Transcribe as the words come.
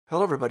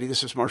Hello, everybody.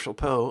 This is Marshall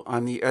Poe.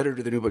 I'm the editor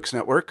of the New Books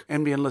Network.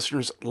 NBN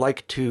listeners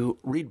like to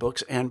read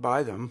books and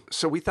buy them.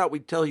 So we thought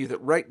we'd tell you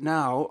that right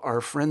now, our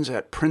friends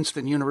at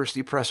Princeton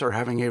University Press are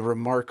having a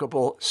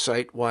remarkable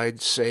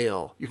site-wide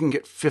sale. You can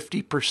get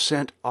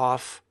 50%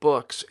 off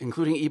books,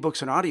 including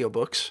ebooks and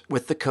audiobooks,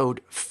 with the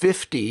code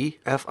 50,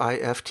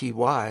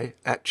 F-I-F-T-Y,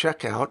 at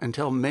checkout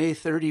until May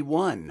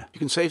 31. You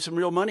can save some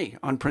real money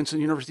on Princeton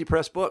University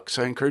Press books.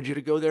 I encourage you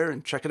to go there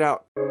and check it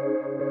out.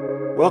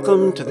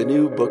 Welcome to the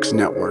New Books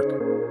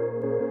Network.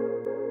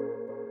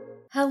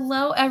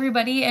 Hello,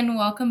 everybody, and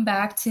welcome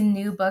back to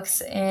New Books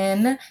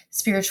in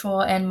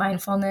Spiritual and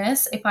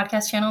Mindfulness, a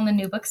podcast channel on the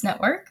New Books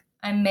Network.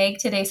 I'm Meg,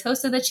 today's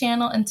host of the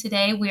channel, and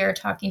today we are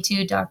talking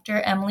to Dr.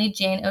 Emily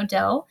Jane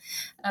Odell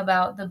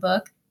about the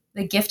book,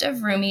 The Gift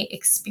of Rumi,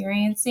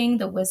 Experiencing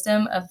the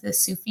Wisdom of the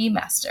Sufi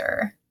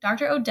Master.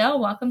 Dr. Odell,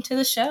 welcome to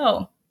the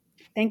show.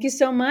 Thank you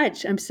so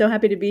much. I'm so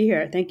happy to be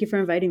here. Thank you for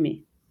inviting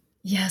me.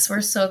 Yes, we're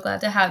so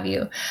glad to have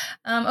you.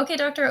 Okay,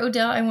 Dr.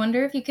 Odell, I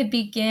wonder if you could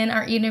begin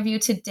our interview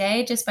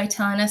today just by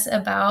telling us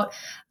about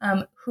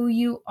who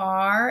you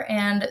are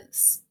and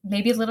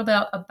maybe a little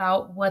bit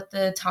about what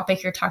the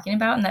topic you're talking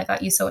about and that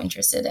got you so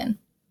interested in.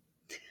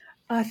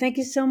 Thank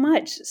you so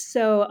much.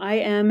 So I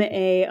am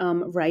a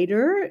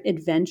writer,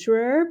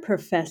 adventurer,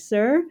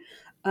 professor,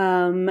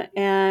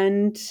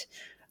 and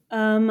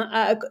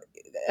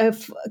a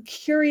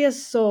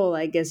curious soul,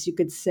 I guess you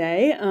could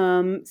say.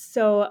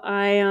 So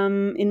I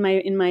am in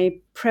my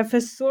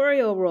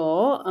professorial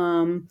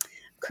role,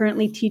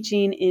 currently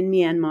teaching in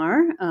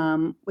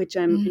Myanmar, which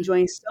I'm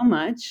enjoying so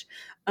much.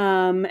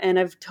 And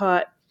I've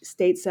taught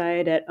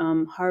stateside at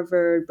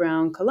Harvard,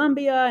 Brown,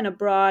 Columbia, and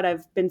abroad.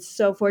 I've been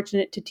so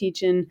fortunate to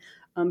teach in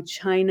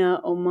China,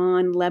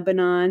 Oman,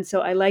 Lebanon. So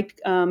I like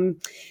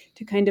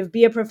to kind of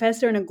be a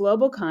professor in a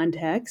global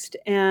context.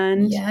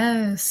 And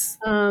yes,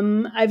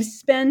 I've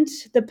spent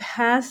the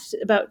past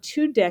about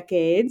 2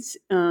 decades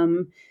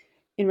in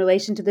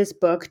relation to this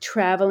book,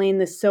 traveling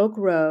the Silk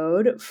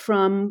Road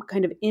from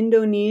kind of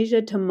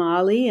Indonesia to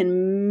Mali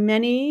and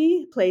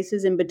many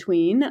places in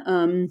between.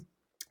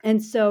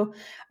 And so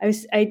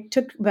I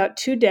took about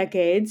 2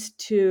 decades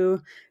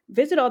to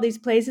visit all these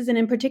places, and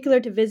in particular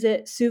to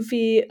visit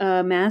Sufi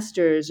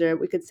masters, or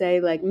we could say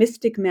like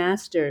mystic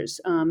masters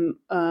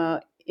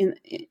in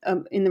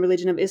the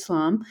religion of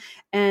Islam,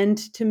 and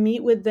to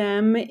meet with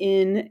them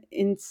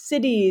in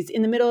cities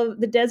in the middle of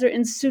the desert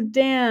in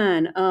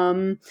Sudan,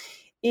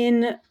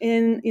 in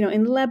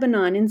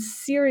Lebanon, in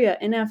Syria,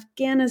 in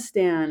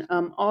Afghanistan,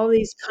 all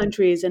these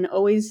countries, and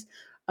always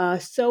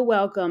so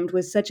welcomed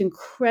with such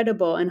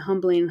incredible and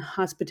humbling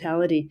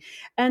hospitality.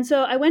 And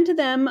so I went to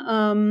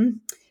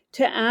them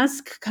to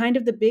ask kind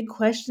of the big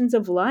questions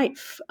of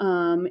life,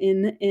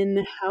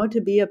 in how to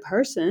be a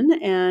person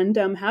and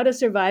how to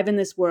survive in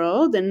this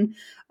world, and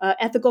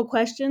ethical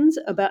questions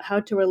about how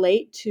to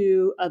relate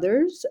to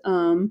others,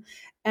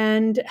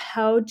 and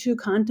how to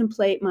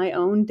contemplate my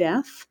own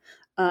death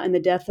and the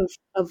death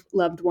of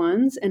loved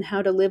ones, and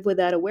how to live with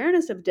that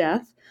awareness of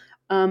death,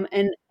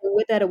 and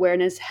with that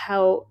awareness,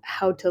 how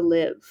to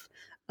live.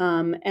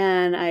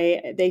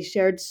 And they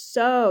shared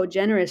so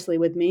generously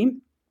with me.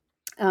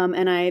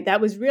 And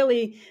that was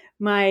really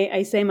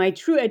my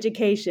true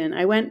education.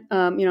 I went,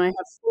 I have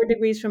 4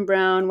 degrees from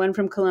Brown, 1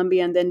 from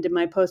Columbia, and then did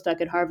my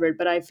postdoc at Harvard.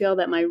 But I feel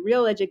that my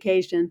real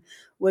education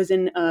was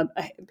in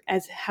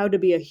as how to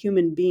be a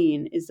human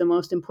being is the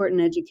most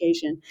important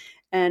education.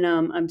 And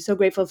I'm so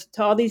grateful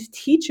to all these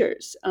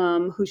teachers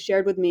who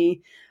shared with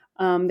me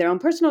their own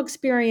personal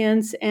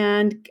experience,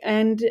 and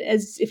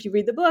as if you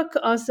read the book,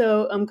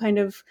 also kind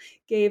of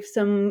gave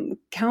some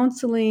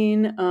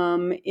counseling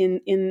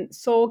in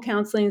soul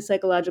counseling,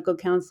 psychological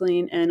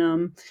counseling,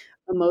 and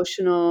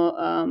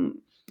emotional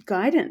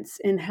guidance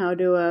in how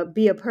to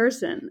be a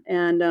person,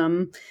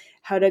 and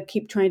how to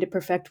keep trying to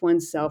perfect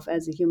oneself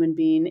as a human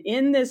being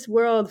in this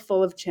world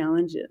full of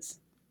challenges.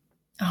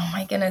 Oh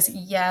my goodness,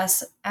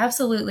 yes,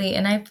 absolutely.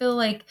 And I feel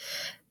like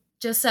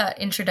just that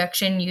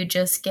introduction you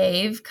just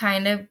gave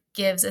kind of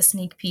gives a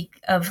sneak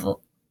peek of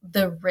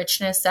the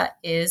richness that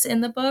is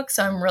in the book.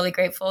 So I'm really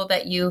grateful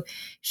that you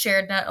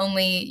shared not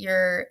only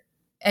your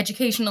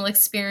educational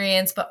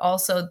experience, but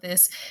also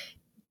this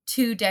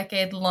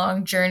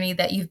 2-decade-long journey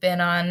that you've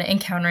been on,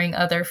 encountering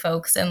other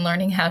folks and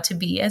learning how to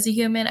be as a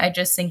human. I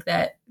just think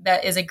that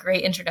is a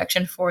great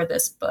introduction for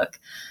this book.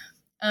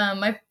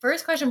 My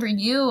first question for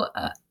you,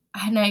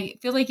 and I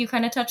feel like you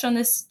kind of touched on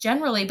this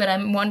generally, but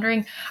I'm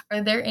wondering,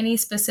 are there any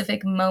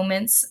specific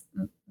moments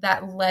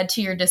that led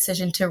to your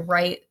decision to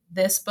write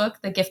this book,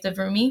 The Gift of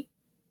Rumi?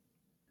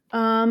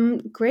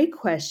 Great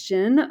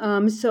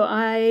question. So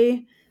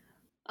I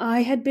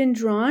had been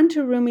drawn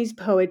to Rumi's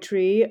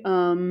poetry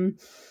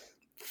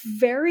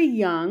very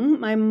young.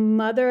 My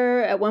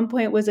mother at one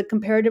point was a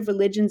comparative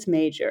religions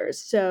major.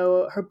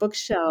 So her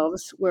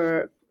bookshelves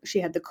she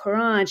had the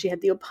Quran, she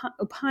had the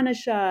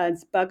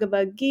Upanishads,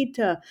 Bhagavad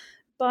Gita,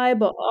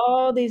 Bible,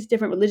 all these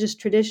different religious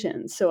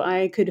traditions. So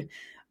I could,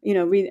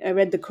 I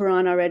read the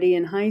Quran already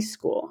in high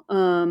school.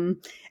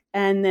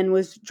 and then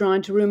was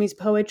drawn to Rumi's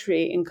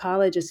poetry in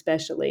college,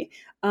 especially.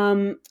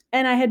 And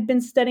I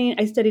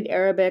studied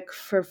Arabic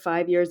for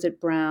 5 years at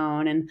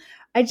Brown, and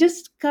I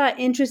just got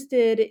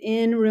interested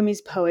in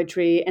Rumi's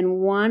poetry and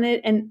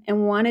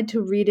wanted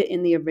to read it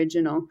in the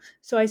original.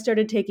 So I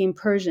started taking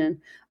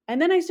Persian.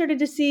 And then I started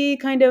to see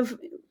kind of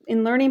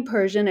in learning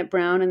Persian at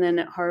Brown and then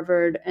at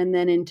Harvard and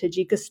then in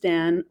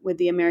Tajikistan with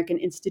the American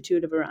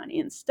Institute of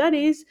Iranian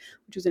Studies,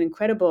 which was an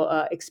incredible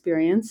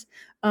experience,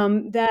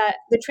 that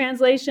the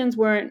translations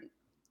weren't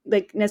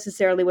like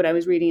necessarily what I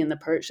was reading in the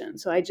Persian.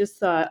 So I just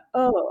thought,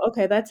 oh,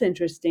 okay, that's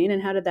interesting.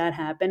 And how did that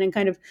happen? And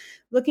kind of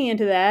looking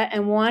into that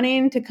and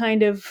wanting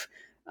to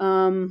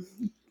um,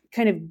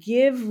 kind of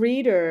give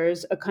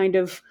readers a kind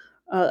of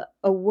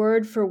a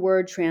word for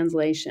word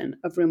translation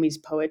of Rumi's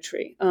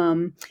poetry.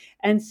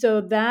 And so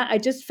that I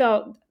just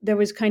felt there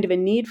was kind of a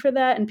need for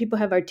that. And people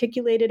have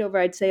articulated over,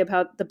 I'd say,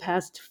 about the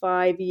past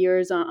 5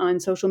 years on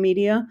social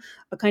media,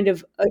 a kind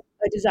of a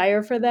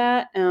desire for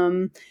that.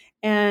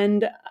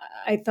 And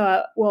I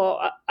thought,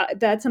 well,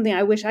 that's something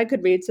I wish I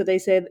could read. So they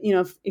say,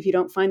 if you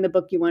don't find the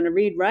book you want to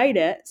read, write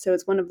it. So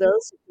it's one of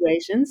those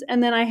situations.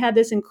 And then I had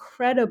this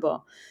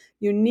incredible,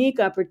 unique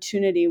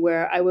opportunity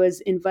where I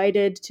was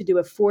invited to do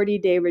a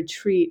 40-day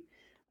retreat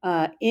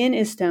in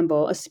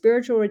Istanbul, a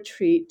spiritual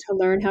retreat to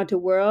learn how to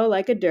whirl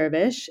like a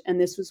dervish. And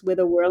this was with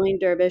a whirling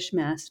dervish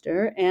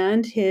master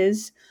and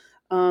his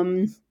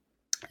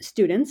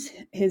students,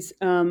 his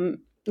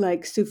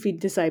like Sufi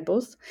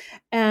disciples,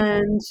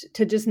 and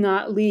to just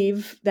not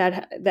leave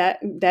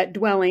that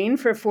dwelling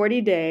for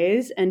 40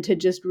 days and to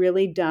just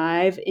really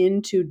dive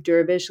into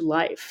dervish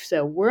life.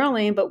 So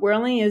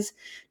whirling is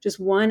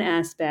just one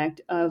aspect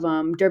of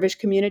dervish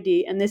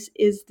community, and this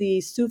is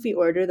the Sufi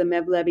order, the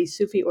Mevlevi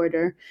Sufi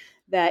order,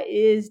 that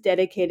is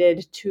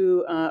dedicated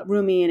to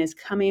Rumi and is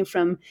coming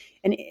from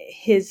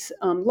his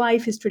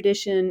life, his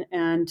tradition,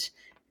 and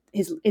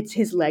it's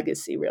his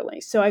legacy,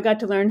 really. So I got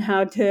to learn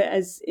how to,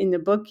 as in the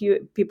book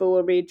people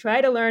will read,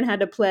 try to learn how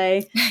to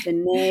play the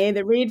ney,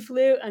 the reed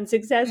flute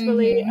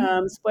unsuccessfully,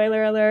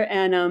 spoiler alert,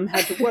 and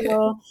how to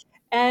whirl.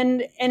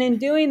 And in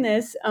doing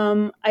this,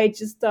 I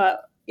just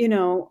thought,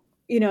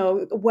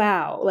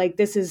 wow, like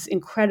this is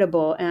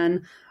incredible.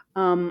 And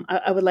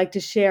I would like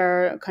to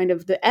share kind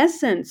of the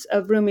essence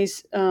of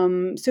Rumi's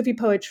Sufi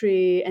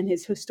poetry and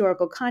his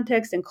historical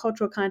context and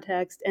cultural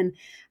context and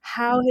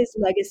how his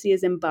legacy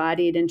is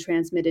embodied and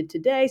transmitted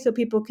today so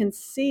people can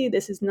see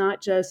this is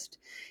not just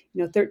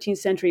 13th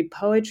century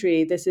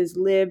poetry. This is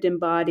lived,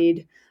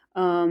 embodied,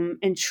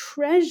 and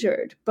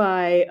treasured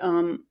by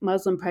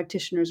Muslim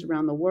practitioners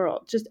around the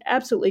world, just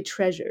absolutely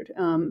treasured.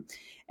 And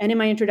in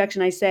my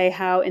introduction, I say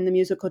how in the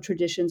musical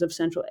traditions of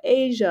Central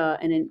Asia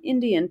and in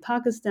India and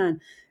Pakistan,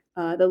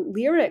 the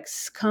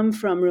lyrics come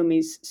from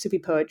Rumi's Sufi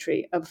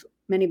poetry of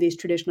many of these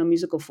traditional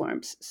musical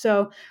forms.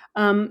 So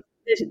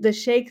the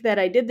sheikh that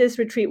I did this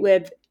retreat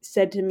with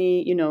said to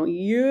me,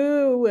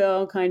 you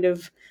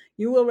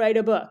will write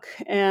a book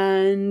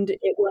and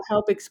it will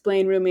help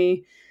explain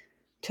Rumi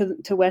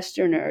to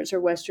Westerners or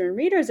Western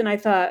readers. And I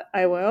thought,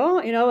 I will,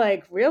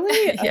 like,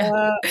 really?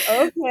 Yeah.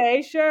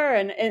 Okay, sure.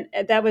 And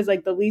that was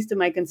like the least of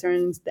my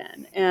concerns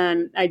then.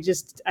 And I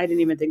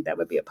didn't even think that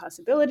would be a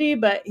possibility,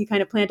 but he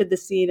kind of planted the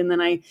seed. And then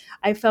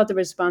I felt a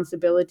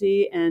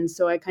responsibility. And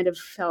so I kind of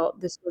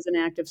felt this was an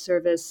act of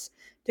service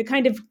to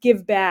kind of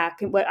give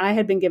back what I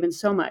had been given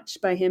so much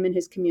by him and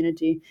his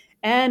community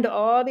and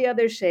all the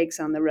other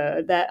sheikhs on the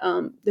road, that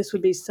this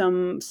would be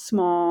some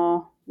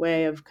small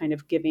way of kind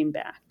of giving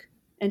back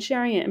and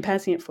sharing it and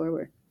passing it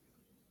forward.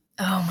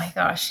 Oh my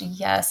gosh,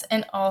 yes.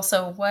 And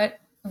also what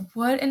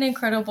an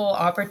incredible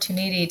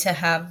opportunity to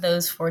have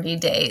those 40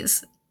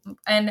 days.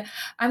 And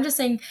I'm just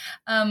saying,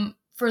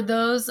 for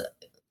those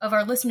of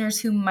our listeners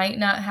who might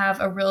not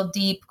have a real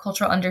deep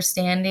cultural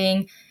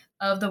understanding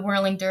of the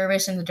whirling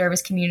dervish and the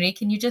dervish community,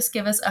 can you just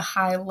give us a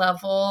high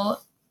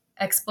level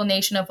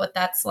explanation of what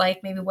that's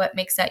like, maybe what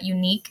makes that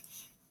unique?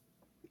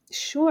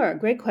 Sure,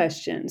 great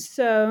question.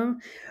 So,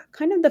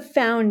 kind of the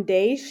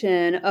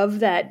foundation of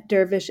that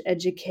dervish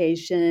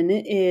education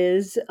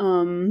is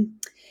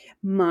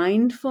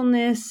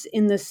mindfulness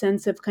in the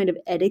sense of kind of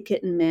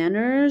etiquette and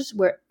manners,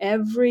 where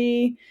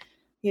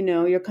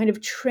you're kind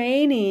of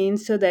training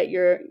so that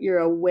you're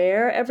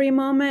aware every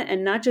moment,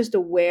 and not just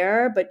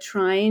aware, but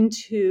trying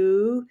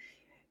to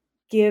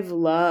give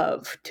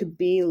love, to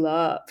be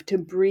love, to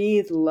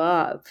breathe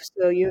love.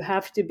 So you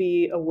have to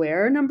be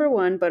aware, number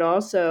one, but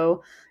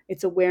also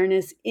it's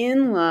awareness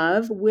in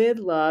love, with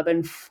love,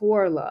 and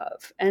for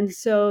love. And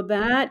so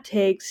that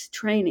takes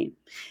training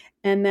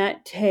and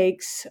that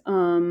takes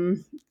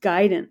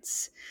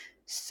guidance.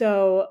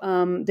 So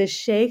the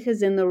sheikh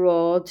is in the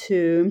role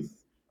to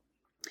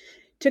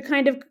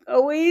kind of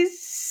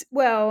always,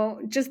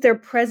 just their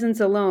presence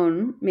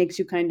alone makes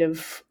you kind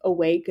of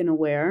awake and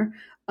aware.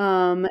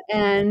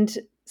 And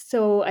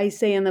so I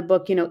say in the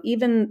book,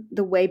 even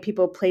the way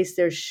people place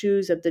their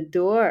shoes at the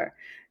door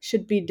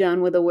should be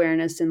done with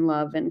awareness and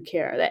love and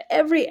care. That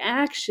every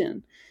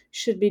action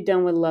should be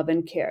done with love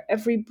and care.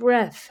 Every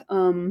breath.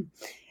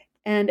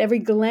 and every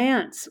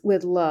glance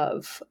with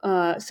love.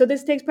 So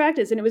this takes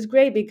practice. And it was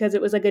great because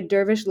it was like a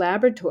dervish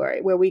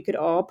laboratory where we could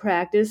all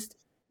practice.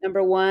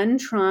 Number one,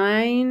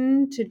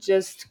 trying to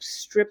just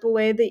strip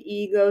away the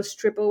ego,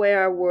 strip away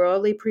our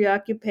worldly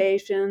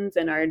preoccupations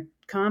and our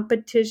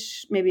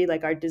competition, maybe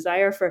like our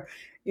desire for,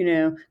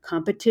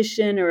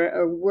 competition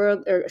or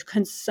world or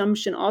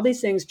consumption, all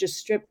these things just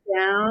stripped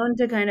down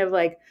to kind of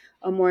like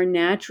a more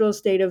natural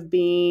state of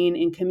being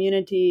in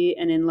community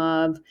and in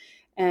love,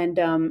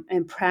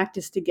 and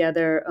practice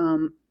together,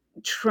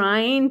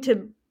 trying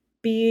to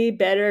be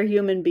better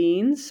human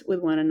beings with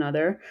one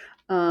another.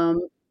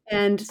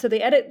 And so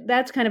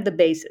that's kind of the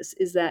basis,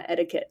 is that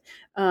etiquette,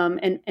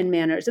 and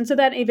manners. And so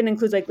that even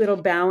includes like little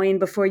bowing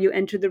before you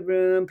enter the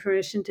room,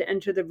 permission to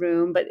enter the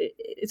room. But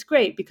it's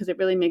great because it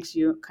really makes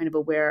you kind of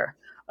aware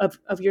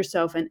of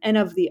yourself and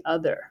of the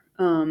other,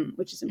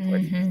 which is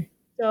important. Mm-hmm.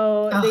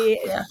 So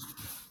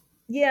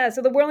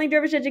so the Whirling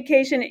Dervish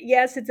education,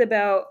 yes, it's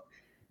about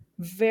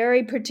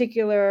very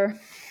particular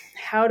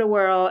how to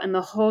whirl, and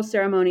the whole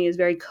ceremony is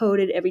very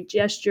coded. Every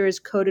gesture is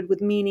coded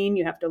with meaning.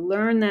 You have to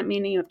learn that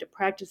meaning. You have to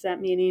practice that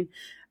meaning,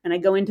 and I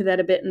go into that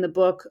a bit in the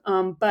book.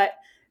 But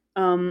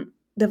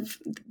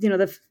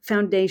the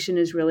foundation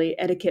is really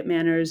etiquette,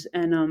 manners,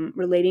 and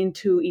relating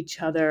to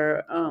each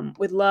other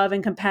with love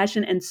and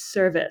compassion and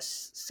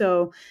service.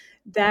 So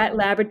that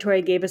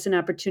laboratory gave us an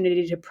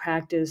opportunity to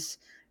practice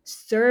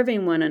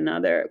serving one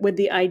another with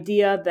the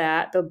idea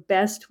that the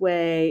best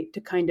way to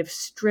kind of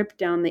strip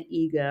down the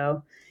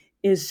ego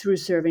is through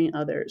serving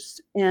others.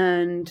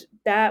 And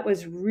that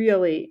was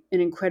really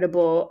an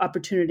incredible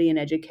opportunity in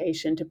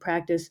education to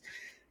practice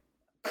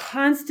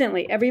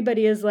constantly.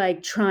 Everybody is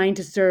like trying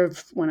to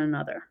serve one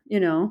another,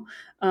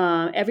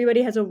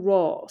 everybody has a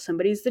role.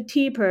 Somebody's the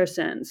tea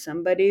person,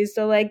 somebody's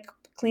the like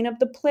clean up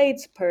the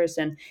plates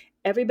person.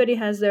 Everybody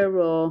has their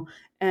role,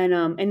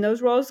 and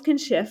those roles can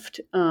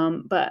shift,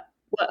 but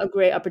what a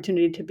great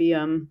opportunity to be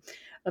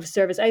of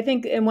service. I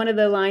think in one of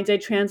the lines I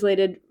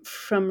translated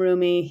from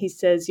Rumi, he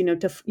says,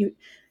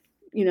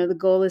 the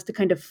goal is to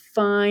kind of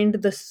find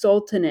the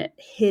sultanate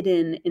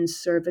hidden in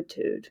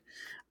servitude.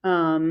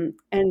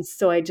 And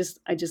so I just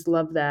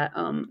love that.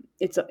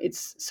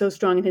 It's so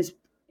strong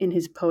in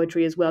his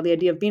poetry as well. The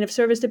idea of being of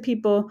service to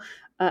people,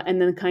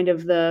 and then kind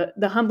of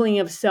the humbling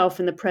of self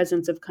in the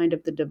presence of kind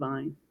of the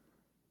divine.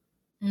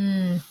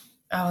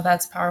 Oh,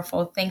 that's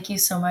powerful. Thank you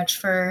so much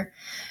for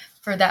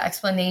that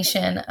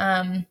explanation.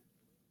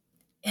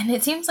 And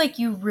it seems like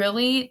you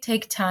really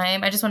take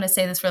time. I just want to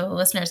say this for the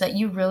listeners, that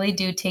you really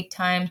do take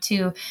time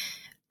to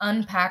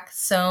unpack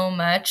so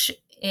much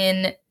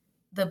in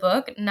the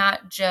book,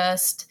 not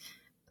just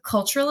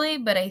culturally,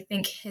 but I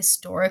think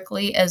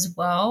historically as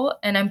well.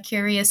 And I'm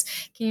curious,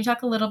 can you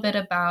talk a little bit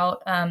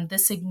about the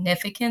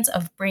significance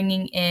of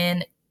bringing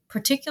in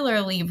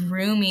particularly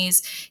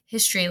Rumi's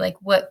history, like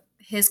what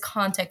his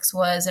context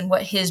was and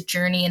what his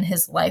journey in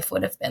his life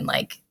would have been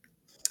like?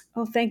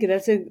 Oh, thank you.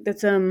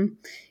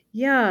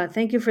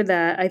 Thank you for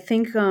that. I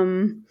think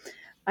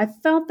I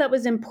felt that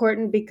was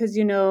important because,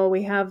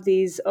 we have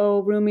these,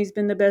 Rumi's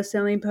been the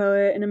best-selling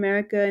poet in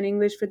America in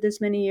English for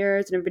this many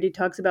years, and everybody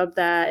talks about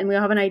that. And we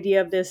have an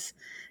idea of this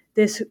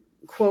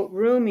quote,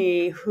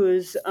 Rumi,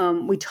 who's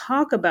we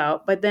talk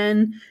about, but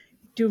then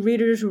do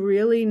readers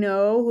really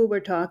know who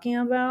we're talking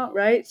about,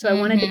 right? So I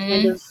wanted to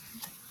kind of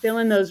fill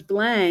in those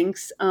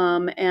blanks,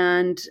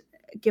 and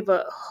give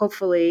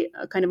hopefully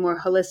a kind of more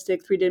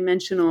holistic,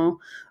 three-dimensional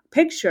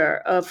picture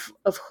of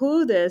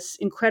who this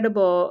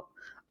incredible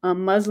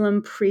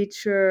Muslim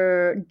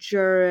preacher,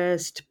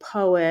 jurist,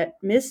 poet,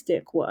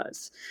 mystic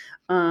was,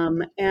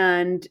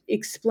 and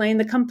explain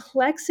the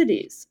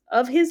complexities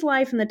of his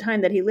life and the time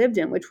that he lived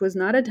in, which was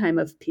not a time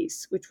of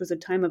peace, which was a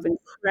time of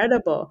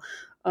incredible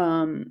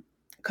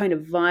kind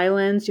of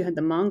violence. You had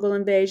the Mongol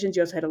invasions.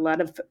 You also had a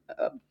lot of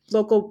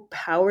local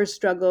power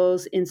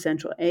struggles in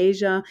Central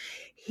Asia.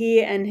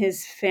 He and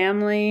his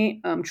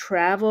family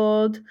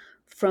traveled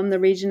from the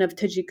region of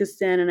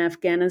Tajikistan and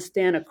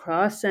Afghanistan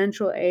across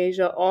Central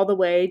Asia, all the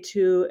way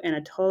to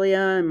Anatolia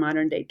and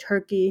modern-day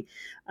Turkey.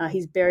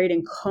 He's buried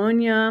in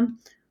Konya,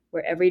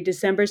 where every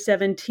December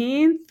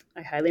 17th,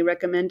 I highly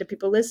recommend to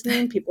people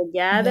listening, people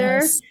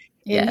gather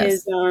in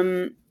his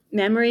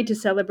memory to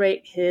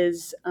celebrate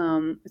the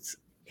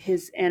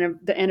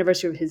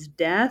anniversary of his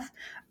death.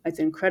 It's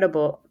an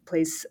incredible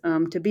place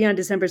to be on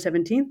December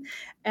 17th.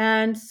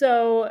 And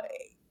so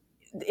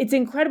it's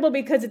incredible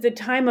because it's a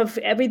time of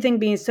everything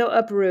being so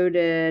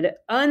uprooted,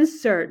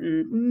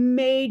 uncertain,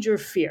 major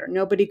fear.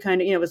 Nobody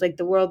kind of, it was like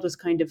the world was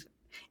kind of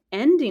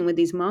ending with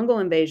these Mongol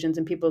invasions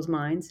in people's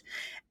minds.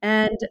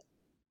 And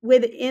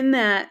within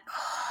that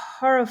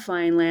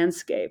horrifying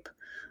landscape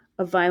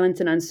of violence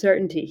and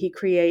uncertainty, he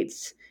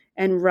creates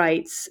and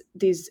writes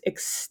these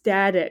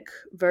ecstatic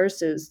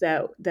verses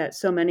that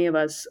so many of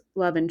us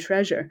love and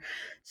treasure.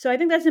 So I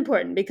think that's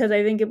important, because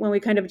I think when we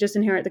kind of just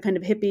inherit the kind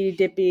of hippy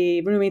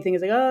dippy Rumi thing,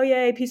 is like, oh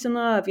yay, peace and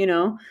love,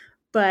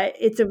 but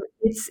it's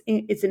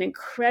an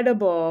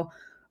incredible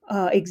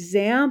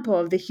example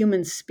of the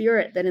human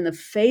spirit that in the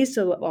face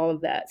of all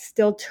of that,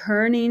 still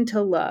turning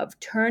to love,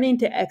 turning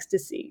to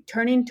ecstasy,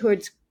 turning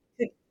towards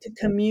to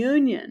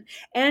communion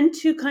and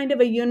to kind of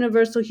a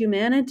universal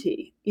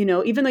humanity,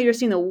 even though you're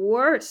seeing the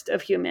worst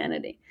of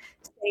humanity,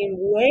 saying,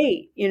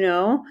 wait,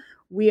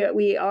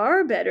 we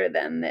are better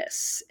than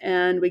this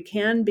and we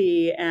can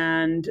be.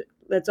 And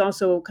let's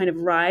also kind of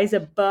rise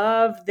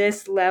above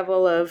this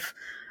level of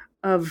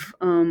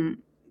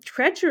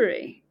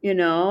treachery,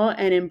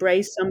 and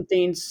embrace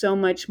something so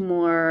much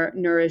more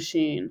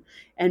nourishing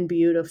and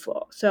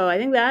beautiful. So I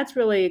think that's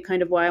really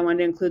kind of why I wanted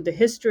to include the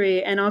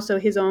history and also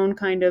his own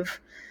kind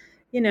of,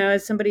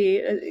 as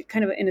somebody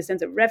kind of in a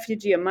sense a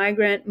refugee, a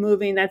migrant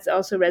moving, that's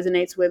also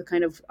resonates with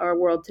kind of our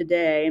world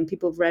today. And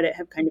people who've read it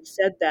have kind of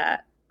said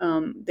that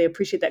they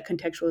appreciate that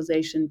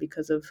contextualization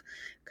because of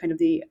kind of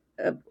the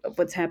of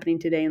what's happening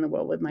today in the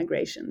world with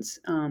migrations.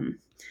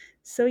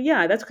 So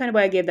yeah, that's kind of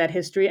why I gave that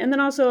history. And then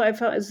also I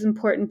felt it was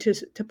important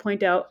to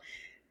point out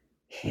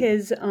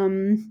his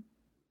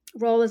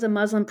role as a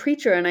Muslim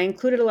preacher. And I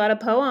included a lot of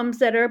poems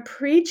that are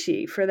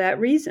preachy for that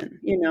reason,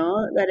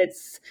 that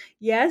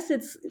yes,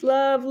 it's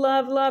love,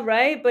 love, love,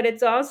 right? But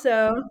it's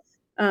also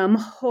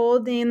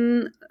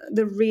holding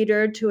the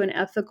reader to an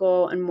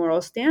ethical and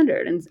moral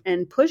standard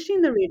and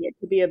pushing the reader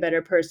to be a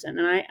better person.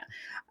 And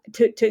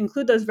to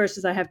include those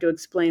verses, I have to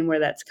explain where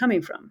that's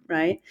coming from,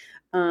 right?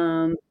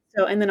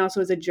 So, and then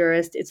also as a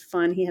jurist, it's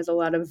fun. He has a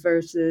lot of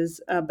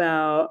verses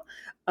about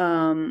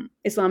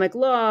Islamic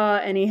law,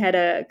 and he had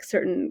a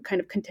certain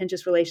kind of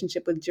contentious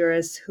relationship with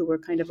jurists who were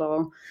kind of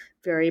all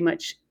very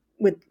much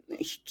with,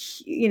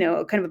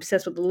 kind of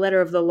obsessed with the letter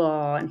of the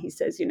law. And he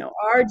says,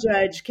 our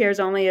judge cares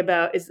only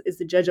about, is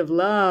the judge of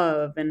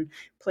love, and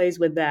plays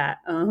with that.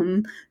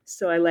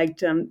 So I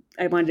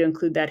wanted to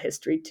include that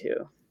history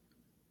too.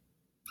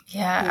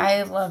 Yeah,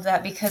 I love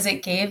that because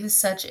it gave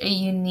such a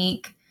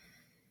unique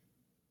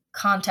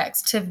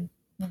context to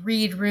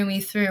read Rumi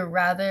through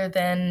rather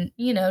than,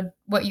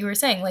 what you were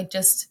saying, like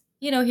just,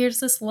 here's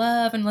this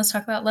love and let's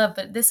talk about love.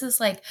 But this is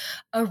like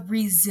a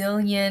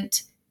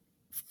resilient,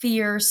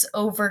 fierce,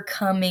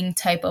 overcoming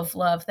type of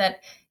love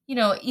that,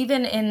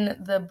 even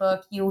in the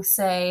book, you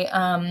say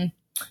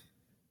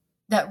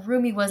that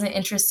Rumi wasn't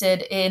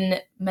interested in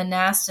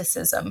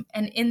monasticism.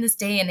 And in this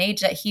day and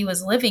age that he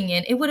was living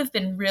in, it would have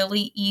been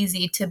really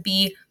easy to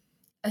be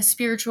a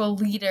spiritual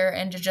leader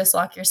and to just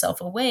lock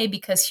yourself away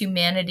because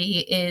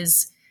humanity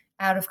is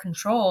out of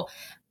control.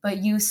 But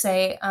you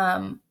say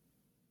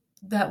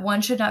that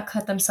one should not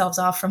cut themselves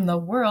off from the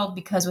world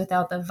because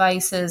without the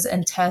vices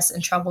and tests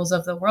and troubles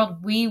of the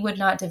world, we would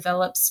not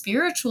develop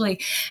spiritually.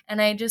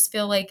 And I just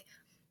feel like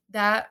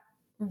that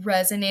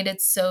resonated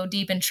so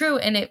deep and true.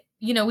 And it,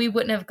 we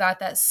wouldn't have got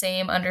that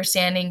same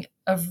understanding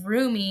of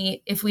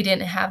Rumi if we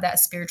didn't have that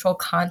spiritual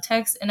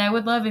context. And I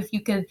would love if you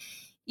could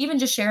even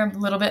just share a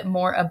little bit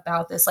more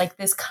about this, like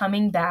this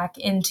coming back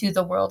into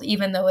the world,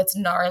 even though it's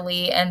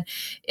gnarly and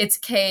it's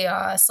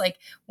chaos, like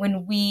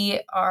when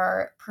we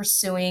are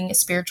pursuing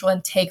spiritual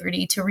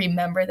integrity, to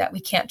remember that we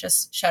can't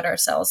just shut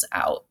ourselves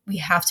out. We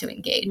have to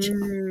engage.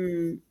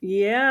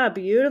 Yeah,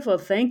 beautiful.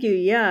 Thank you.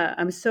 Yeah,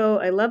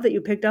 I love that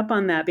you picked up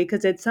on that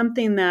because it's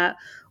something that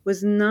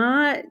was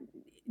not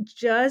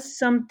just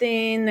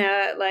something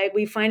that like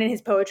we find in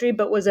his poetry,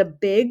 but was a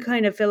big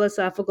kind of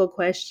philosophical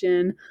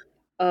question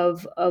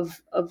of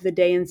the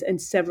day and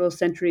several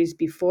centuries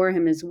before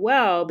him as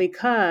well,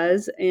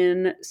 because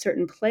in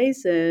certain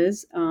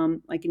places,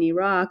 like in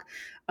Iraq,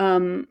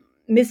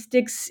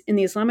 mystics in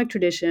the Islamic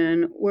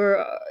tradition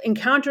were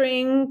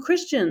encountering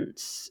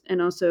Christians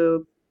and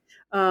also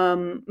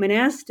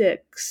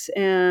monastics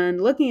and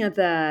looking at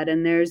that.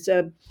 And I'm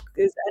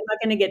not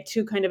going to get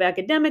too kind of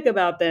academic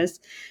about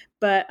this,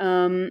 but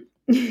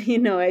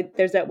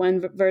there's that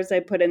one verse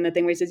I put in the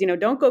thing where he says,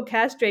 don't go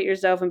castrate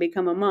yourself and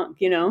become a monk,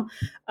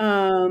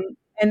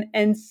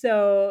 and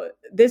so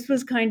this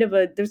was kind of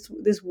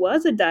this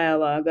was a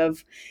dialogue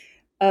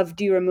of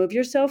do you remove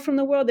yourself from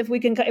the world? If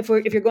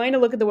you're going to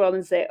look at the world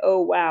and say, oh,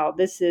 wow,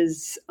 this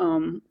is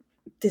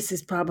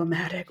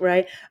problematic,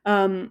 right?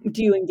 Do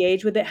you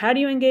engage with it? How do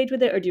you engage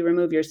with it? Or do you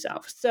remove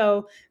yourself?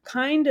 So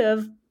kind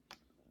of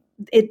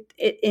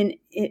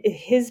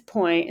his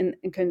point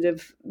and kind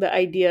of the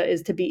idea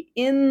is to be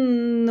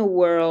in the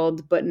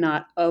world, but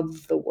not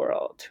of the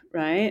world,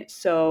 right?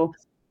 So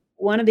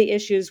one of the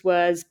issues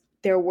was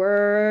there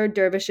were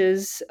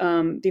dervishes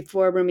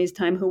before Rumi's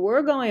time who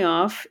were going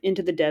off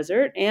into the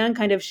desert and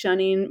kind of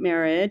shunning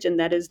marriage, and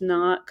that is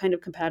not kind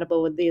of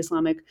compatible with the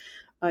Islamic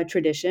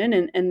tradition.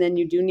 And then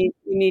you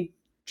need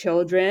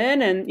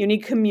children and you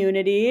need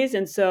communities,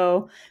 and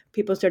so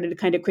people started to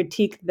kind of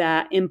critique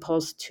that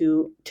impulse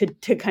to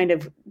kind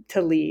of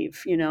to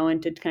leave,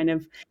 and to kind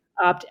of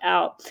opt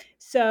out.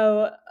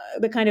 So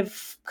the kind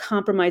of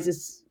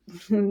compromises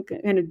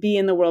kind of be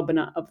in the world but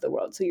not of the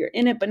world. So you're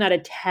in it but not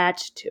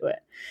attached to it.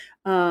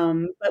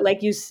 But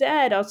like you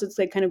said, also it's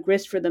like kind of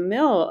grist for the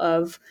mill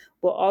of,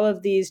 well, all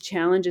of these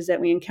challenges that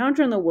we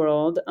encounter in the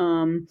world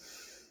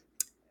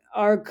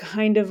are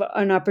kind of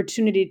an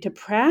opportunity to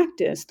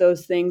practice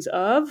those things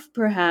of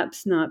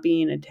perhaps not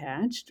being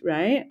attached,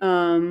 right?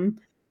 And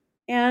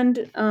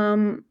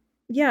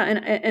yeah,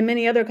 and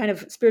many other kind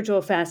of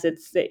spiritual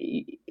facets that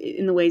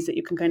in the ways that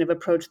you can kind of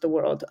approach the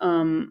world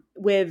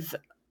with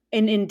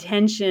an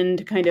intention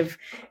to kind of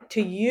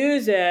to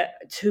use it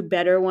to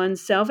better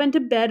oneself and to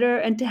better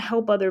and to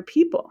help other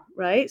people,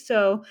 right?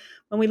 So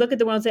when we look at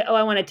the world and say, oh,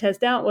 I want to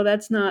test out, well,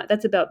 that's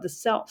about the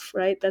self,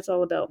 right? That's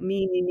all about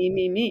me, me, me,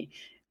 me, me.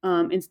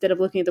 Instead of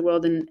looking at the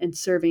world and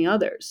serving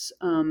others,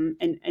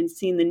 and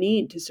seeing the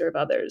need to serve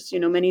others.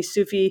 Many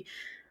Sufi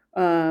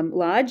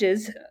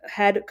lodges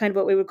had kind of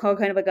what we would call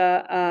kind of like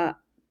a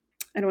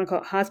I don't want to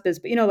call it hospice,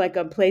 but like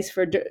a place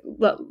for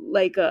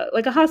like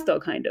a hostel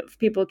kind of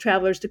people,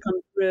 travelers to come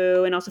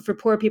through, and also for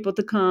poor people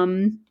to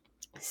come,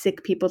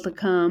 sick people to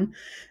come,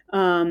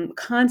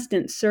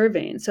 constant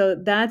serving. So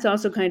that's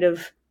also kind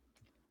of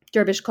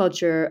dervish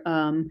culture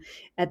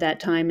at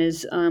that time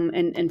is,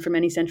 and for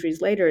many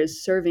centuries later,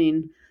 is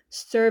serving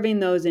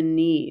those in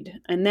need,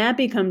 and that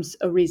becomes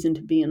a reason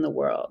to be in the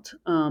world,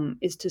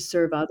 is to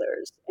serve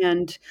others.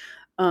 And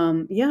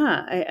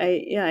yeah,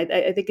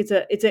 I think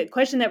it's a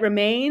question that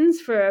remains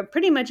for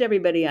pretty much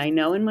everybody I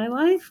know in my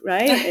life,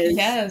 right?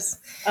 Yes.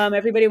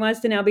 Everybody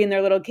wants to now be in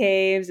their little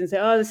caves and say,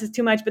 "Oh, this is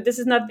too much," but this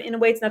is not. In a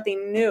way, it's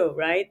nothing new,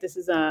 right? This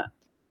is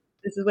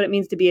what it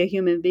means to be a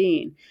human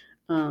being.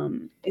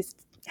 It's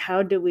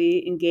how do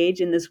we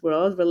engage in this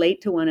world, relate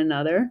to one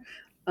another,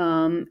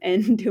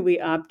 and do we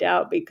opt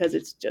out because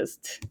it's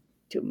just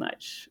too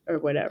much or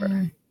whatever?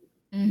 Mm-hmm.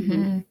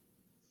 Mm-hmm.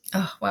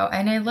 Oh, wow.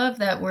 And I love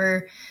that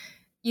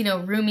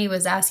Rumi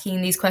was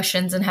asking these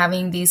questions and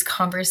having these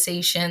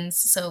conversations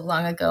so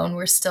long ago, and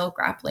we're still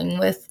grappling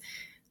with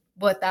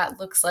what that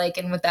looks like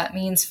and what that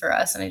means for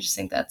us. And I just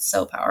think that's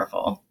so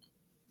powerful.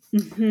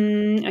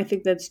 Mm-hmm. I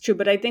think that's true.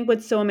 But I think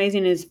what's so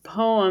amazing is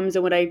poems,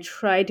 and what I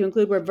try to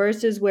include were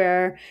verses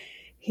where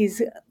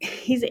he's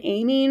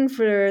aiming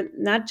for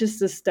not just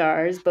the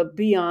stars, but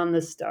beyond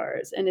the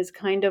stars. And it's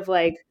kind of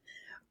like,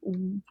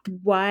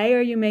 why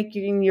are you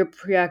making your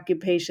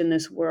preoccupation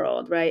this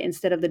world, right,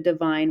 instead of the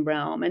divine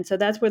realm? And so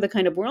that's where the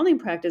kind of whirling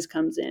practice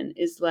comes in,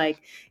 is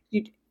like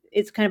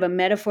it's kind of a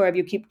metaphor of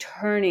you keep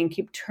turning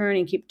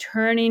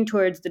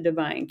towards the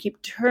divine,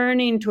 keep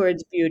turning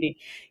towards beauty,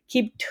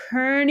 keep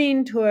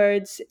turning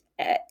towards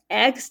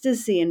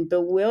ecstasy and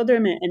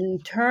bewilderment,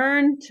 and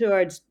turn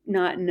towards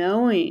not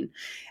knowing.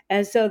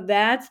 And so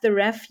that's the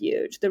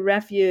refuge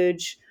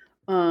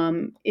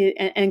and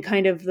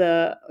kind of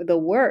the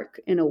work,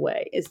 in a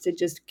way, is to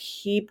just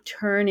keep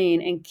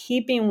turning and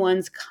keeping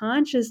one's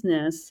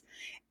consciousness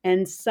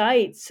and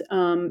sights,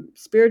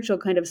 spiritual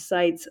kind of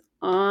sights,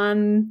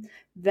 on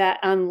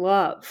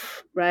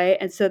love, right?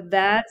 And so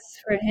that's,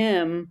 for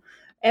him,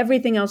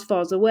 everything else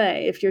falls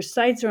away. If your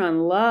sights are on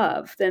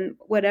love, then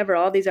whatever,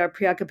 all these are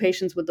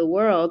preoccupations with the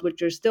world,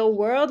 which are still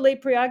worldly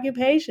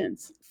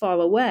preoccupations,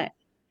 fall away.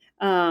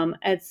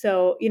 And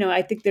so,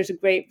 I think there's a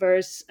great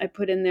verse I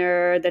put in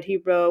there that he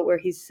wrote, where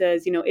he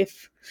says,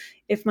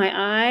 if my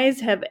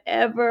eyes have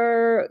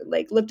ever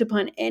looked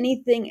upon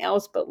anything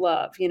else but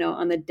love,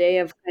 on the day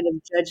of kind of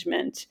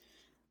judgment,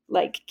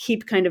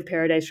 keep kind of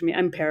paradise for me.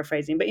 I'm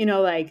paraphrasing, but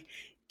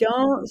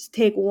don't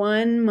take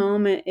one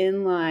moment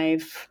in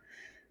life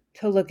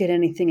to look at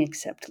anything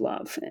except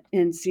love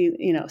and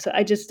see, so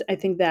I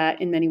think that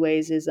in many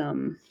ways is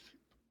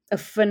a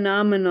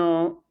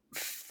phenomenal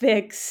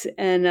fix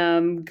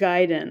and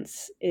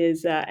guidance,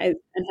 is and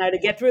how to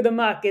get through the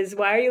muck is,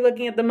 why are you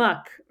looking at the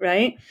muck,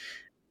 right?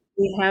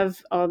 We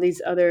have all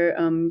these other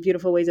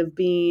beautiful ways of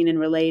being and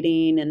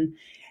relating, and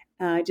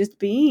just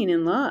being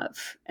in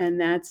love,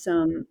 and that's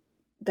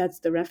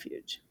the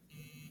refuge.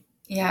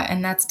 Yeah,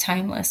 and that's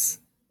timeless,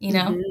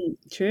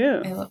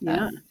 True. I love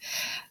that.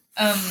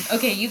 Yeah.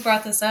 Okay, you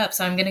brought this up,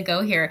 so I'm gonna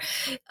go here.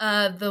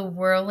 The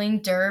whirling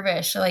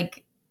dervish,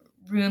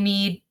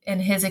 Rumi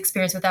and his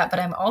experience with that, but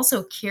I'm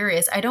also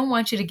curious. I don't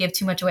want you to give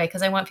too much away,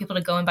 because I want people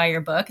to go and buy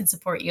your book and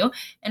support you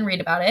and read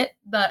about it.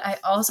 But I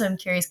also am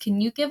curious, can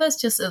you give us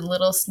just a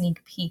little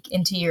sneak peek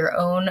into your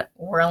own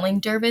whirling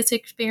dervish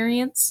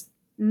experience?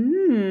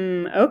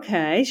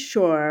 Okay,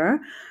 sure.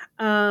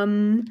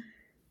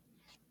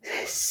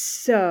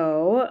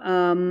 So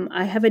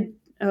I have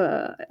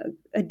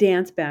a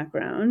dance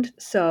background.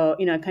 So,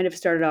 I kind of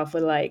started off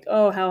with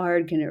oh, how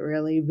hard can it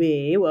really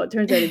be? Well, it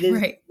turns out it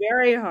is right.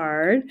 Very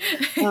hard.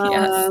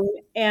 Yes.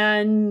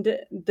 And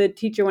the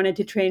teacher wanted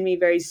to train me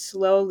very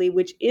slowly,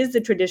 which is the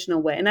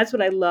traditional way. And that's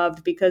what I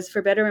loved, because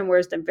for better and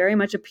worse, I'm very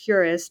much a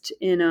purist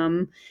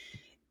in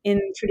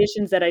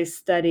traditions that I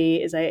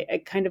study. Is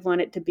I kind of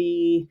want it to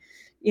be,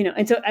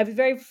 and so I was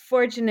very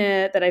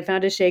fortunate that I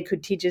found a sheikh who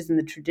teaches in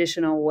the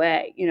traditional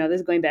way. This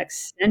is going back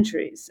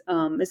centuries.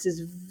 This is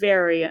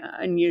very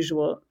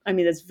unusual. I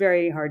mean, that's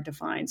very hard to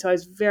find. So I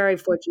was very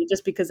fortunate,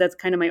 just because that's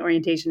kind of my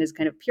orientation, is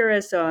kind of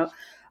purist. So I'm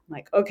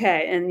like,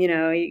 okay. And,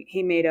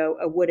 he made a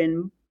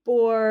wooden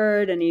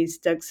board, and he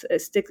stuck a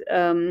stick,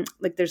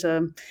 there's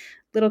a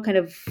little kind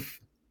of,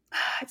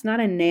 it's not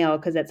a nail,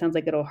 because that sounds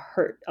like it'll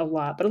hurt a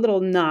lot, but a little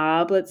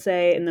knob, let's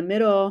say, in the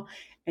middle.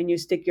 and you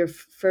stick your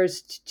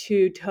first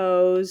two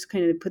toes,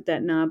 kind of put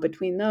that knob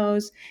between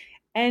those.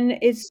 And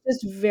it's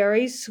just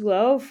very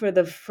slow for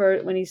the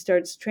first when he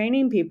starts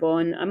training people.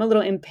 And I'm a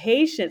little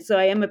impatient. So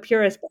I am a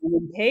purist, but I'm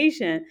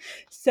impatient.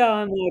 So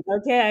I'm like,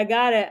 okay, I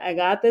got it. I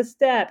got this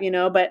step,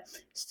 but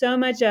so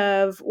much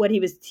of what he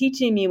was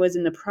teaching me was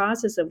in the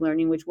process of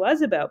learning, which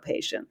was about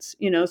patience.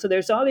 So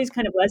there's all these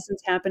kind of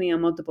lessons happening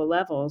on multiple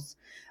levels.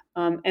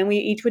 And we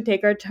each would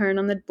take our turn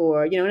on the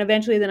board, and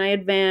eventually then I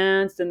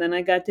advanced, and then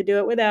I got to do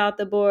it without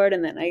the board.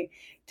 And then I,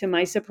 to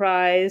my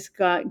surprise,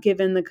 got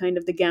given the kind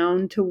of the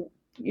gown to,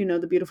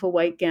 the beautiful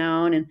white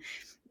gown. And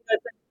what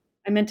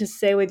I meant to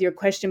say with your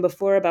question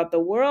before about the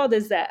world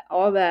is that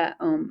all that,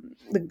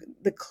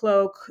 the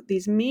cloak,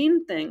 these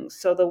mean things.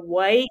 So the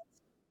white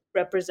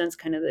represents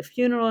kind of the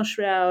funeral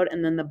shroud,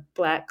 and then the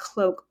black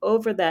cloak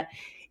over that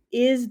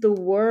is the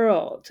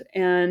world,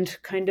 and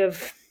kind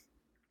of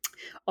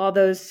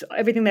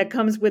everything that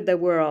comes with the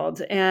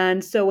world.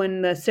 And so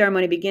when the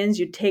ceremony begins,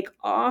 you take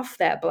off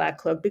that black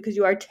cloak because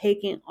you are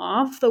taking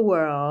off the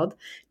world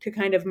to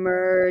kind of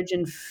merge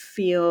and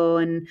feel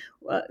and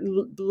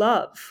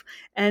love.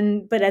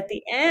 But at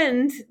the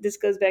end, this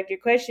goes back to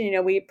your question,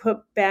 we put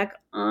back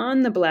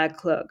on the black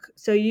cloak.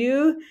 So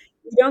you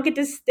don't get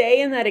to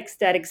stay in that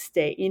ecstatic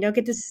state. You don't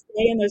get to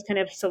stay in those kind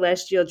of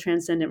celestial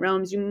transcendent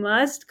realms. You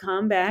must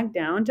come back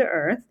down to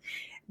earth.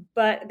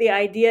 But the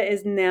idea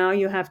is now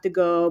you have to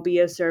go be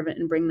a servant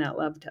and bring that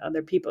love to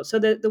other people. So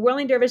the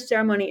Whirling Dervish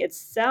ceremony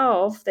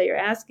itself that you're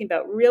asking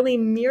about really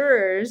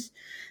mirrors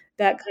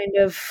that kind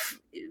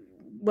of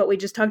what we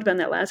just talked about in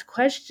that last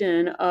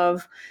question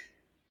of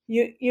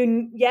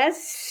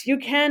yes, you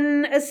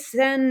can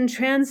ascend,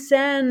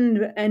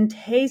 transcend, and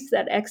taste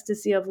that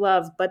ecstasy of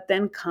love, but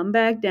then come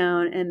back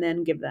down and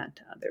then give that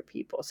to other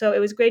people. So it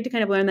was great to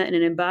kind of learn that in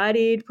an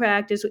embodied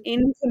practice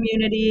in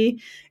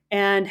community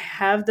and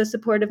have the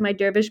support of my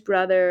dervish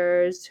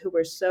brothers who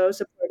were so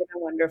supportive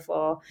and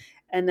wonderful.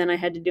 And then I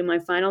had to do my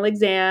final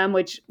exam,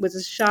 which was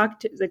a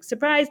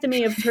surprise to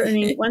me of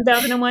turning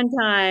 1001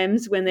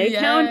 times when they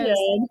counted.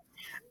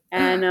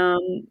 And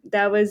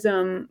that was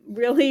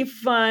really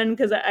fun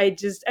because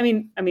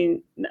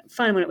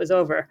fun when it was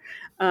over.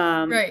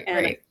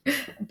 Right.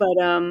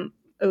 But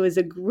it was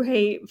a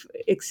great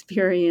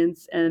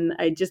experience, and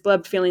I just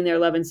loved feeling their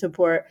love and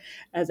support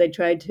as I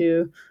tried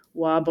to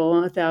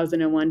wobble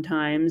 1001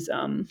 times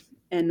and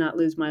not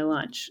lose my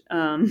lunch.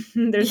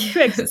 There's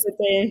tricks, but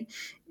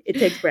it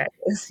takes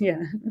practice.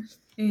 Yeah.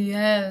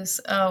 Yes.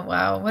 Oh,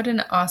 wow. What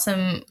an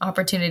awesome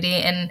opportunity.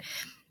 And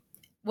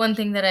one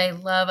thing that I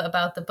love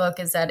about the book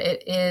is that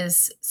it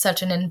is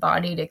such an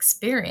embodied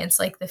experience.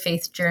 Like the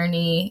faith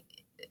journey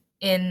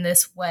in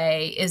this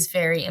way is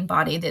very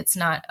embodied. It's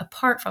not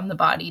apart from the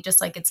body,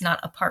 just like it's not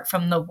apart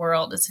from the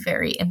world. It's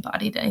very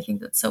embodied. And I think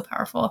that's so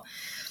powerful.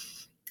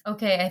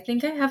 Okay, I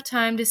think I have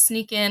time to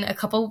sneak in a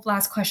couple of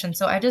last questions.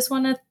 So I just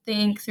want to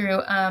think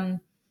through,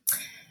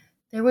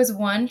 there was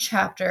one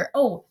chapter.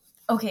 Oh,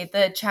 okay,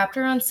 the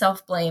chapter on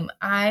self-blame.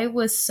 I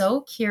was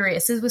so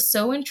curious. It was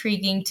so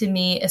intriguing to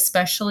me,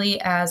 especially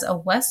as a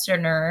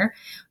Westerner,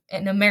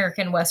 an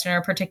American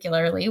Westerner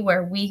particularly,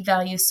 where we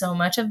value so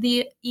much of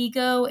the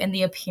ego and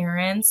the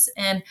appearance.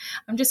 And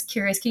I'm just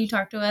curious, can you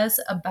talk to us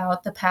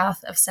about the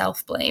path of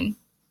self-blame?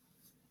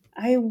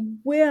 I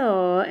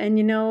will. And,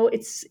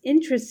 it's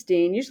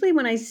interesting. Usually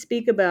when I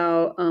speak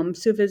about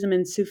Sufism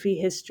and Sufi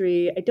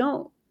history, I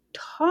don't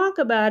talk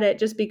about it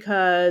just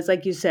because,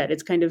 like you said,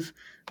 it's kind of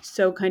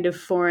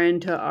foreign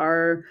to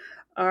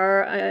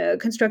our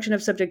construction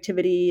of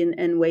subjectivity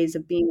and ways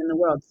of being in the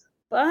world.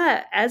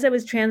 But as I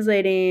was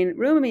translating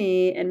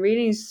Rumi and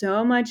reading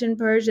so much in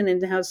Persian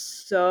and how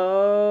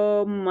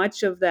so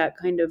much of that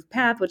kind of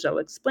path, which I'll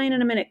explain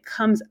in a minute,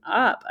 comes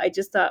up, I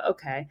just thought,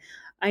 okay,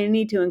 I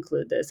need to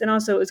include this. And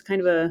also it was kind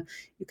of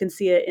you can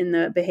see it in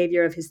the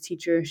behavior of his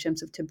teacher,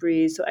 Shams of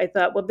Tabriz. So I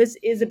thought, well, this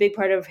is a big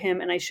part of him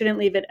and I shouldn't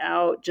leave it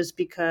out just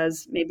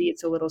because maybe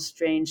it's a little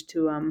strange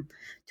to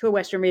a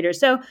Western reader.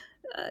 So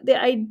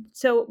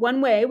so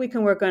one way we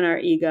can work on our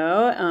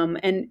ego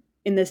and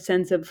in the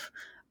sense of,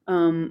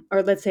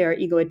 or let's say our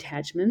ego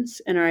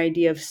attachments and our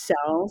idea of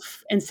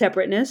self and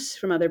separateness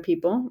from other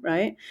people,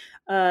 right,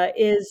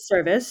 is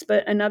service.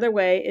 But another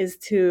way is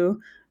to,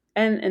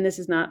 and this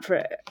is not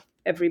for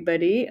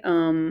everybody,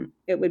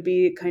 it would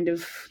be kind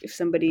of if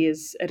somebody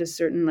is at a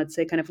certain, let's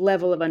say, kind of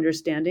level of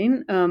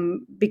understanding,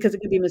 because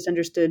it could be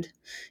misunderstood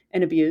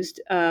and abused,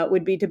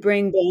 would be to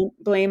bring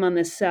blame on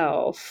the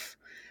self,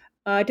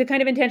 to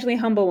kind of intentionally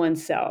humble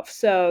oneself.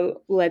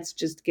 So let's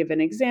just give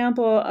an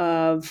example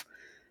of,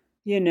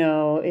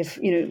 if,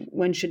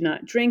 one should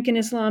not drink in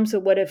Islam. So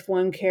what if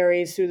one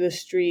carries through the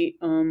street,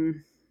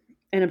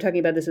 and I'm talking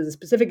about this as a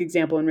specific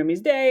example in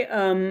Rumi's day,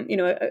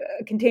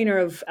 a container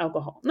of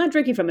alcohol, not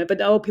drinking from it,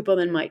 but people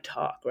then might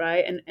talk,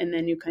 right? And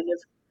then you kind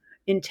of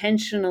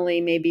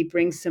intentionally maybe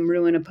bring some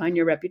ruin upon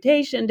your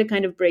reputation to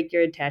kind of break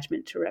your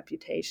attachment to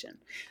reputation.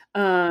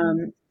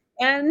 And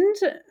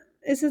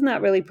this is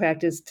not really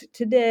practiced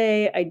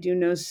today. I do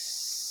know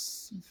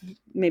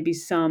maybe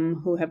some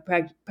who have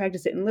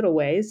practiced it in little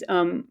ways,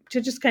 to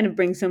just kind of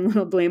bring some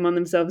little blame on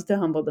themselves to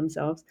humble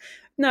themselves.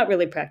 Not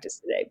really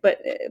practiced today, but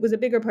it was a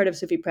bigger part of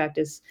Sufi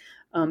practice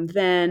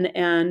then.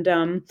 And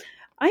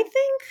I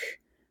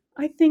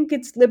think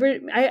it's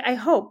I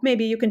hope,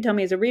 maybe you can tell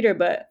me as a reader,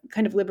 but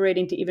kind of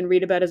liberating to even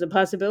read about as a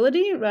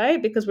possibility,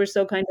 right? Because we're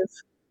so kind of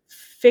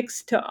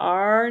fixed to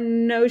our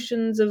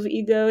notions of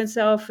ego and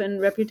self and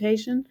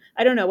reputation.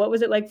 I don't know. What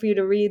was it like for you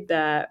to read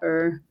that?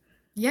 Or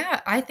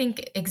Yeah, I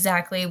think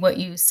exactly what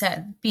you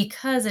said,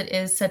 because it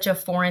is such a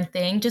foreign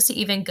thing. Just to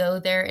even go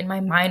there in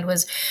my mind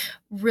was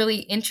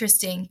really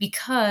interesting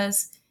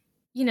because,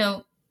 you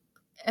know,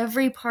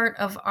 every part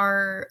of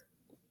our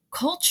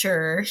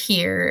culture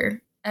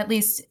here, at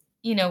least,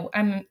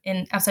 I'm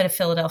in outside of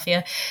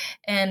Philadelphia,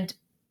 and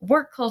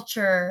work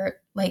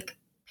culture, like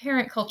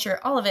parent culture,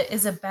 all of it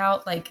is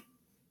about like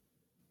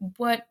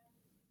what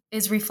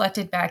is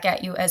reflected back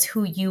at you as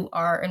who you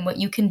are and what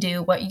you can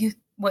do, what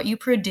you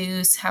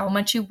produce, how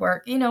much you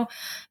work,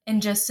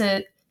 and just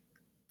to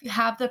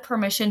have the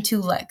permission to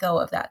let go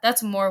of that.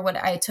 That's more what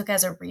I took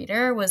as a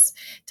reader, was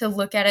to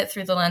look at it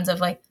through the lens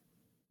of like,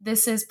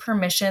 this is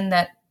permission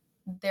that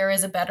there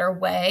is a better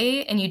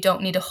way and you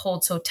don't need to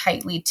hold so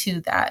tightly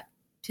to that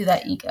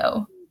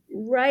ego.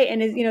 right.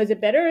 And is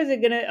it better, or is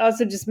it going to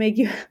also just make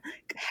you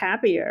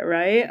happier,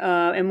 right?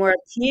 And more at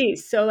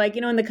peace. So like,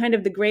 in the kind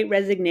of the great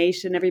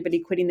resignation, everybody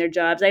quitting their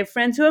jobs. I have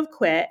friends who have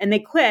quit, and they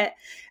quit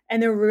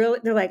and they're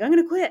like, I'm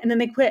going to quit. And then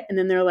they quit. And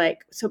then they're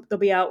like, so they'll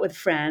be out with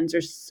friends,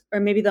 or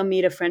maybe they'll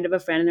meet a friend of a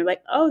friend, and they're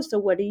like, oh, so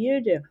what do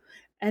you do?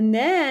 And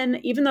then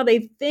even though they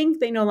think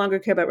they no longer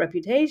care about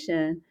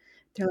reputation,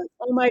 they're like,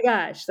 oh my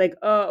gosh, like,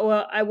 oh,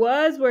 well, I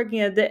was working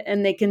at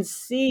and they can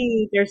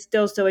see they're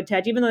still so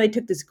attached, even though they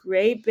took this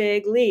great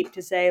big leap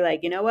to say,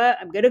 like, you know what,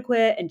 I'm going to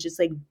quit and just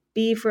like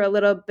be for a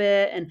little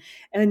bit.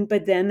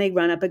 But then they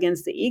run up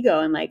against the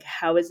ego and like,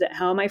 how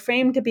am I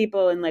framed to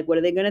people? And like, what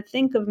are they going to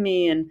think of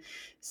me? And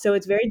so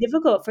it's very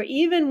difficult, for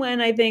even when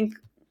I think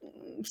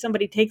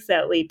somebody takes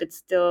that leap, it's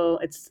still,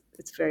 it's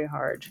very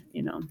hard.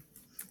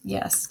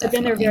 Yes, But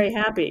then they're very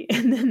happy,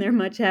 and then they're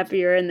much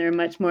happier, and they're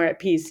much more at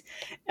peace.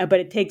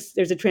 But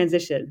there's a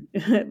transition,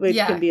 which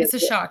can be it's a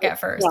shock at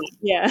first.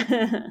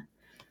 Yeah.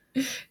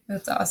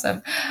 That's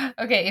awesome.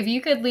 Okay, if you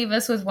could leave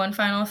us with one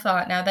final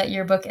thought now that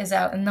your book is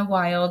out in the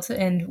wild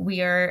and we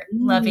are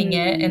loving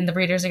it and the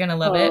readers are going to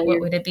love it, what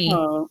would it be?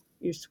 Oh,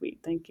 you're sweet.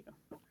 Thank you.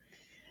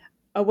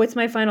 What's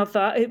my final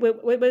thought?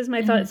 What is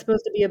my thought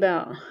supposed to be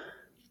about?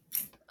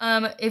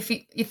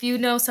 If you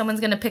know someone's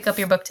going to pick up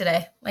your book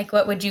today, like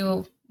what would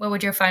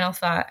your final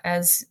thought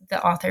as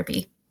the author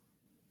be?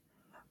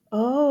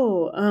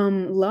 Oh,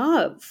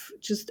 love,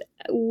 just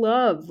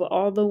love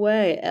all the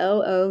way.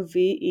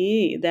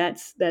 LOVE.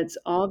 That's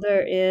all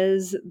there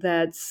is.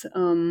 That's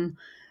the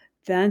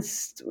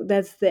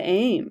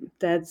aim.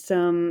 That's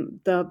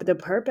the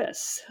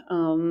purpose.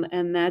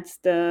 And that's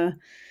the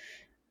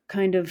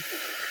kind of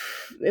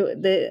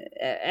the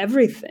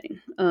everything.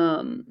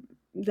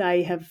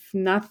 I have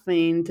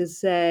nothing to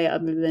say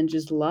other than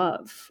just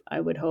love.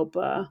 I would hope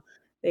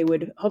they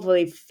would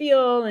hopefully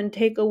feel and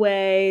take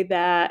away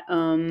that,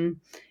 and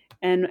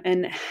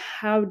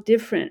how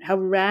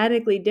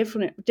radically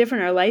different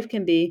our life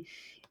can be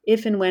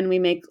if and when we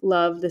make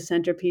love the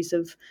centerpiece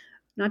of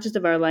not just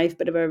of our life,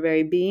 but of our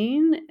very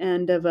being,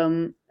 and of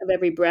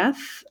every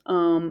breath,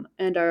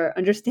 and our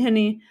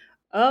understanding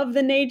of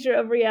the nature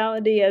of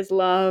reality as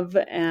love.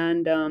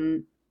 And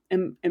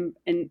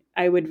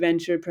I would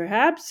venture,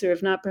 perhaps, or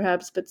if not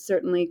perhaps, but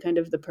certainly kind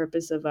of the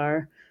purpose of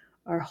our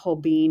whole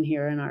being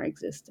here in our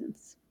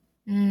existence.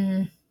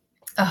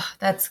 Oh,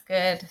 that's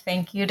good.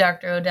 Thank you,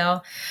 Dr.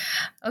 Odell.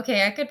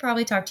 Okay, I could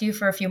probably talk to you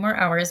for a few more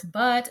hours,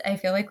 but I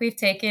feel like we've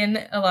taken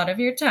a lot of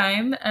your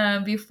time.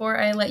 Before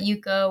I let you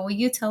go, will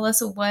you tell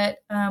us what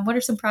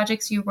are some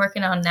projects you're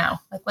working on now?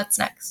 Like, what's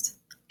next?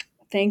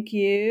 Thank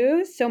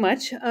you so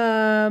much.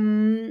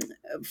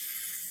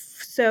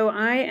 So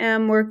I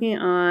am working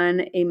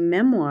on a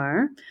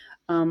memoir.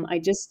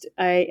 I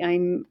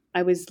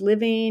was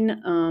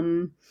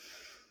living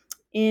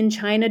in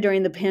China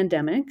during the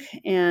pandemic,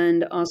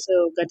 and also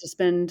got to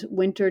spend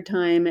winter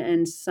time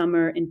and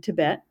summer in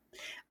Tibet.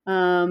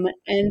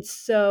 And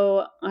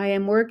so I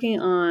am working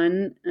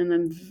on,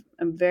 and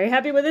I'm very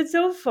happy with it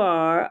so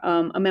far,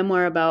 a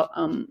memoir about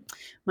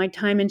my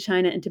time in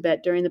China and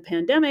Tibet during the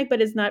pandemic. But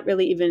it's not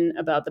really even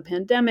about the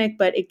pandemic,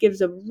 but it gives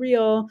a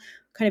real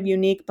kind of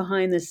unique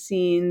behind the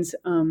scenes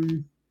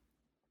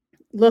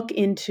look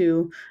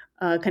into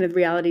kind of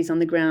realities on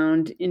the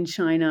ground in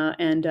China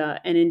and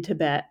in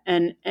Tibet,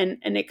 and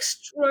an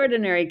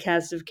extraordinary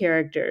cast of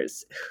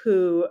characters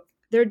who,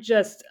 they're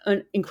just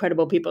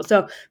incredible people.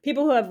 So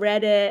people who have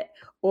read it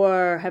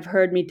or have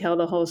heard me tell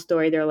the whole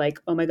story, they're like,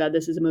 "Oh my God,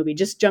 this is a movie!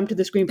 Just jump to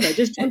the screenplay!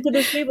 Just jump to the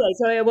screenplay!"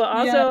 So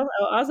I'll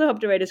also hope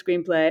to write a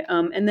screenplay.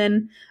 And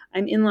then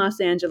I'm in Los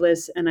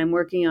Angeles, and I'm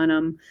working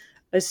on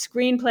a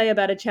screenplay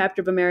about a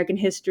chapter of American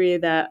history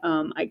that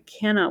I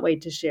cannot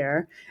wait to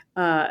share.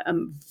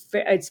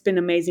 It's been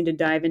amazing to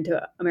dive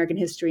into American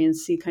history and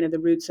see kind of the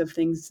roots of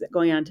things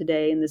going on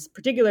today in this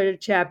particular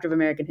chapter of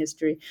American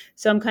history.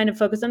 So I'm kind of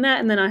focused on that.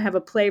 And then I have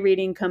a play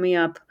reading coming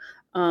up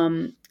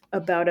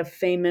about a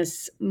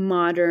famous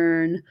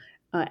modern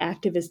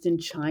activist in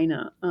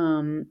China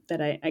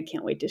that I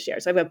can't wait to share.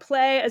 So I have a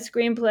play, a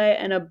screenplay,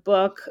 and a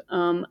book.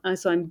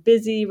 So I'm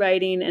busy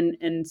writing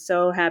and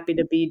so happy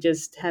to be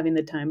just having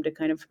the time to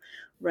kind of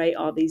write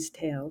all these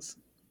tales.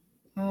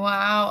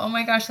 Wow. Oh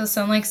my gosh, those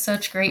sound like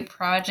such great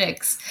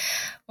projects.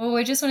 Well,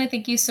 we just want to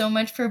thank you so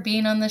much for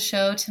being on the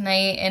show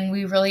tonight. And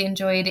we really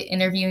enjoyed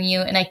interviewing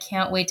you. And I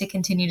can't wait to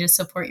continue to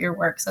support your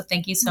work. So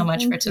thank you so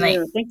much for tonight.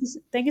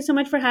 Thank you so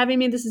much for having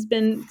me. This has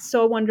been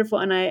so wonderful.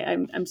 And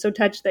I'm so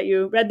touched that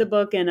you read the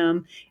book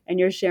and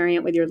you're sharing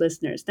it with your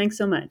listeners. Thanks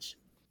so much.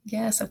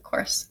 Yes, of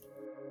course.